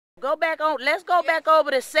Go back on. Let's go back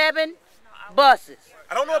over to 7 buses.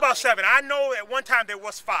 I don't know about 7. I know at one time there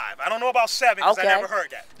was 5. I don't know about 7 because I never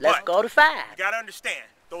heard that. Let's go to 5. You got to understand,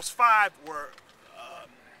 those 5 were,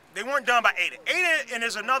 they weren't done by Ada. Ada and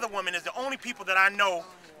there's another woman is the only people that I know,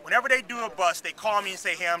 whenever they do a bus, they call me and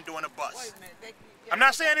say, hey, I'm doing a bus. I'm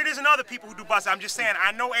not saying it isn't other people who do buses. I'm just saying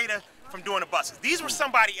I know Ada from doing the buses. These were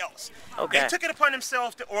somebody else. They took it upon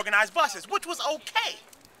themselves to organize buses, which was okay.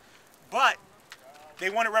 But they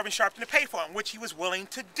wanted Reverend Sharpton to pay for them, which he was willing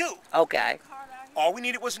to do. All we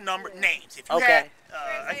needed was names. If you had,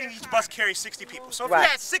 I think each bus carries 60 people. So if you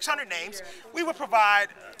had 600 names, we would provide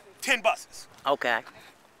 10 buses.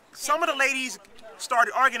 Some of the ladies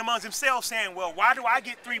started arguing amongst themselves saying, well, why do I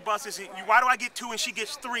get 3 buses, and why do I get 2 and she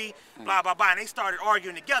gets 3, blah, blah, blah. And they started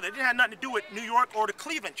arguing together. It didn't have nothing to do with New York or the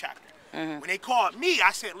Cleveland chapter. When they called me,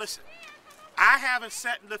 I said, listen, I have a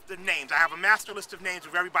set list of names. I have a master list of names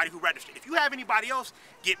of everybody who registered. If you have anybody else,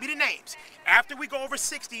 get me the names. After we go over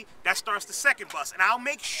 60, that starts the second bus. And I'll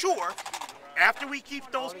make sure, after we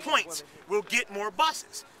keep those points, we'll get more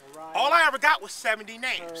buses. All I ever got was 70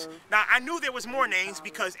 names. Now, I knew there was more names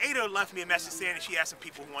because Ada left me a message saying that she had some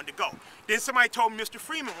people who wanted to go. Then somebody told me Mr.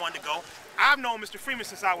 Freeman wanted to go. I've known Mr. Freeman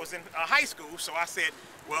since I was in high school, so I said,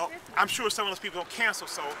 well, I'm sure some of those people don't cancel,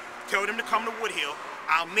 so tell them to come to Woodhill.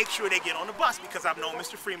 I'll make sure they get on the bus because I've known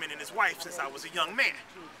Mr. Freeman and his wife since I was a young man.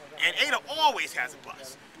 And Ada always has a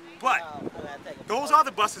bus. But those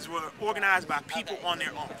other buses were organized by people on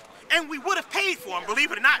their own. And we would have paid for them,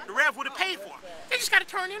 believe it or not, the Rev would have paid for them. They just got to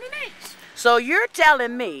turn in the names. So you're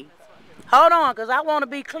telling me, hold on, because I want to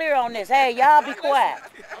be clear on this. Hey, y'all be quiet.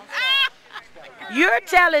 You're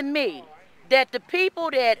telling me that the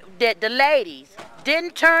people that the ladies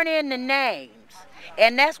didn't turn in the names,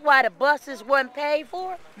 and that's why the buses weren't paid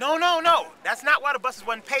for? No, no, no. That's not why the buses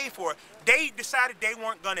wasn't paid for. They decided they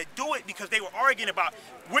weren't going to do it because they were arguing about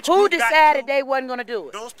which Who decided they wasn't going to do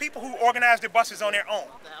it? Those people who organized the buses on their own.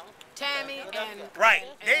 Tammy and... Right.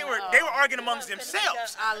 They were arguing amongst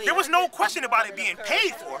themselves. There was no question about it being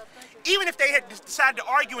paid for. Even if they had decided to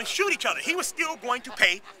argue and shoot each other, he was still going to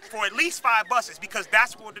pay for at least 5 buses because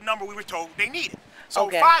that's what the number we were told they needed. So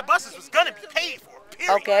 5 buses was going to be paid for.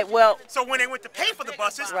 Period. So when they went to pay for the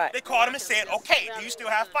buses, they called him and said, okay, do you still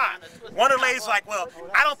have 5? One of the ladies was like, well,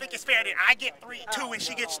 I don't think it's fair that I get 2 and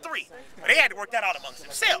she gets 3. But they had to work that out amongst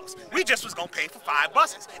themselves. We just was going to pay for 5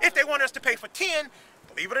 buses. If they wanted us to pay for 10,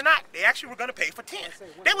 believe it or not, they actually were going to pay for 10.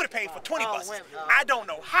 They would have paid for 20 buses. I don't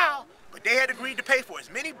know how, but they had agreed to pay for as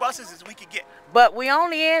many buses as we could get. But we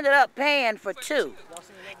only ended up paying for 2.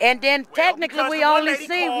 And then technically we only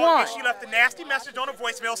see 1. She left a nasty message on her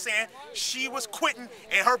voicemail saying she was quitting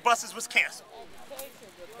and her buses was canceled.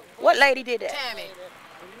 What lady did that? Tammy.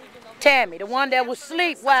 Tammy, the one that was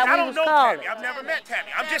asleep while we was calling. Tammy. I've never met Tammy.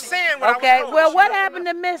 I'm just saying what I was told. Well, what happened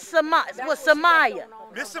to Miss Samaya?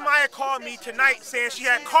 Miss Samaya called me tonight saying she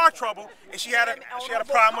had car trouble and she had a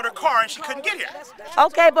problem with her car and she couldn't get here.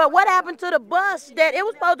 Okay, but what happened to the bus that it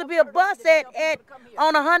was supposed to be a bus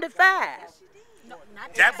on 105?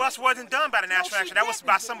 That bus wasn't done by the National Action. That was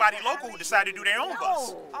by somebody local who decided to do their own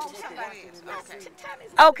bus.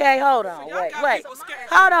 Okay, hold on, wait.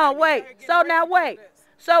 Hold on, wait. So now wait.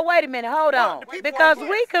 So wait a minute, hold on. Because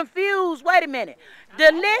we confused, wait a minute.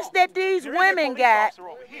 The list that these women got.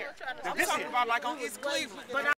 This is about like on East Cleveland.